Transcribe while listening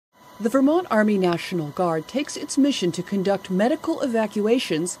The Vermont Army National Guard takes its mission to conduct medical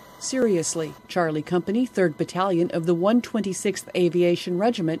evacuations seriously. Charlie Company, 3rd Battalion of the 126th Aviation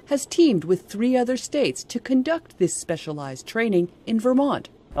Regiment, has teamed with 3 other states to conduct this specialized training in Vermont.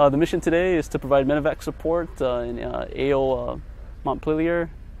 The mission today is to provide medevac support in AO Montpelier,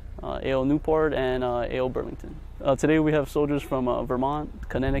 AO Newport, and AO Burlington. Today we have soldiers from Vermont,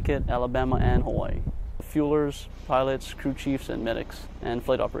 Connecticut, Alabama, and Hawaii. Fuelers, pilots, crew chiefs, and medics, and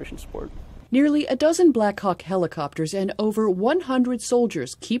flight operations support. Nearly a dozen Black Hawk helicopters and over 100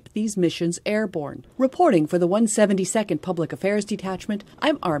 soldiers keep these missions airborne. Reporting for the 172nd Public Affairs Detachment,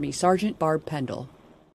 I'm Army Sergeant Barb Pendle.